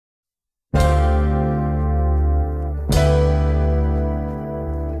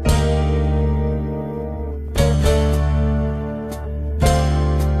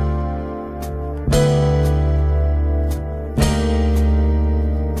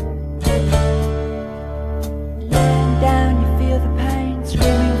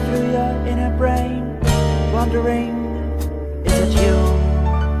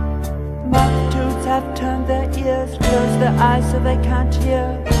so they can't hear,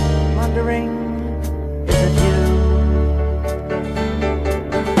 wondering, is it you?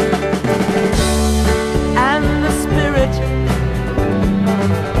 And the spirit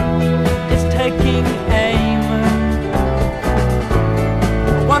is taking aim,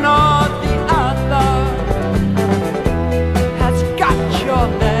 one or the other has got your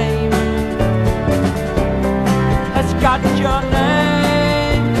name, has got your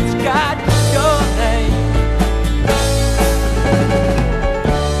name, it's got your name.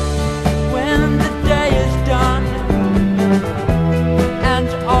 When the day is done and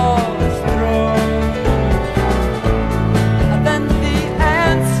all is through, then the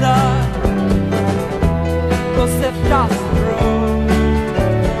answer will sift us through,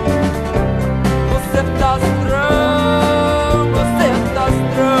 will sift us through, will sift us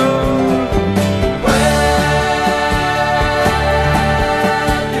through.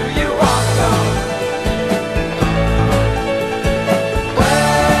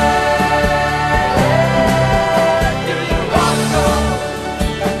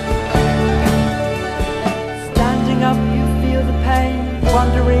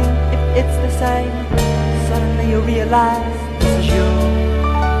 Wondering if it's the same. Suddenly you realize this is you.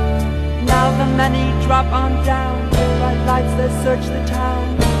 Now the many drop on down, bright lights that search the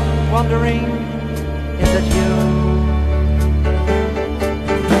town, wondering, is it you?